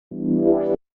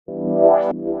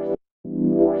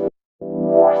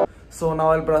So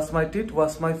now I'll brush my teeth,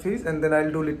 wash my face, and then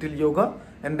I'll do little yoga,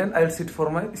 and then I'll sit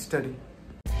for my study.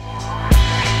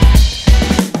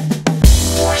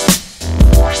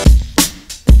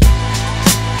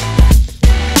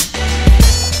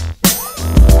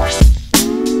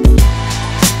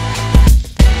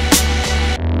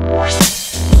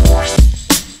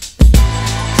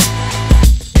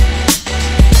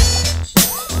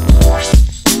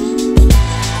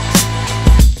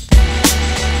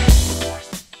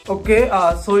 Okay,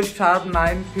 so it's sharp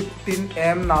 9:15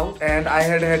 am now, and I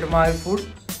had my food,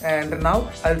 and now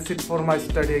I'll sit for my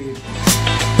study again.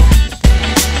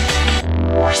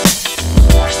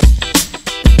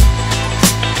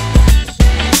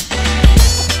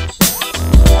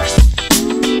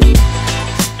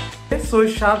 So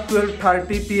it's sharp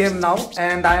 12:30 PM now,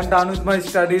 and I am done with my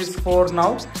studies for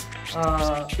now.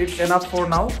 It's enough for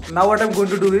now. Now what I'm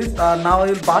going to do is, now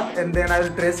I will bath, and then I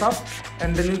will dress up,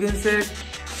 and then you can say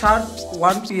sharp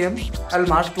 1 PM I'll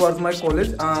march towards my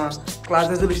college.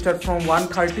 Classes will start from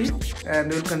 1:30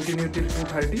 and will continue till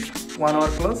 2:30, 1 hour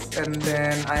class, and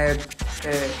then I have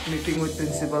a meeting with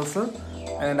principal sir,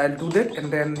 and I'll do that,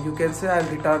 and then you can say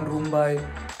I'll return room by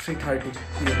 3:30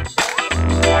 PM.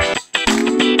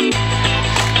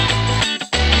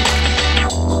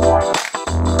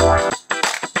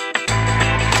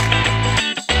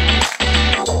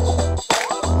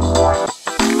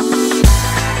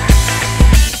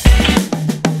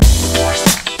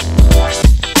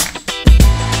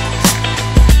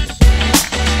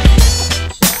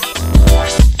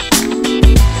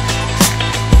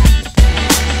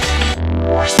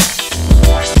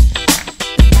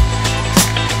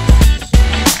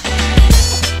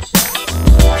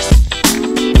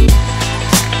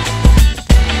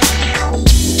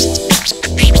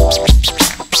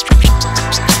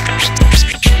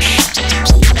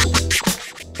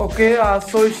 Okay,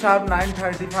 so it's sharp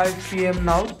 9:35 PM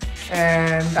now,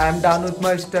 and I'm done with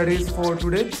my studies for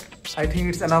today. I think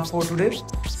it's enough for today.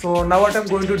 So now what I'm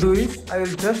going to do is, I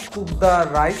will just cook the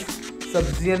rice.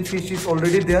 Sabzi and fish is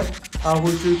already there,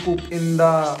 which we cook in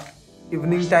the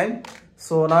evening time.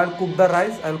 So now I'll cook the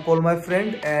rice, I'll call my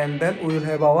friend, and then we will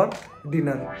have our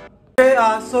dinner. Okay,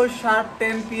 so sharp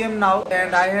 10 PM now,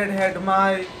 and I had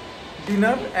my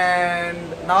dinner,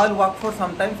 and now I'll walk for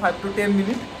some time, 5 to 10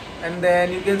 minutes. And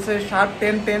then you can say sharp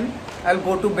 10:10 I'll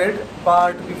go to bed.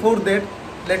 But before that,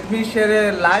 let me share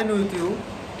a line with you.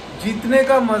 जीतने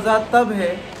का मज़ा तब है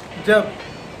जब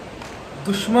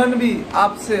दुश्मन भी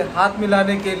आपसे हाथ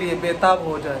मिलाने के लिए बेताब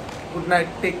हो जाए. Good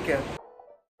night, take care.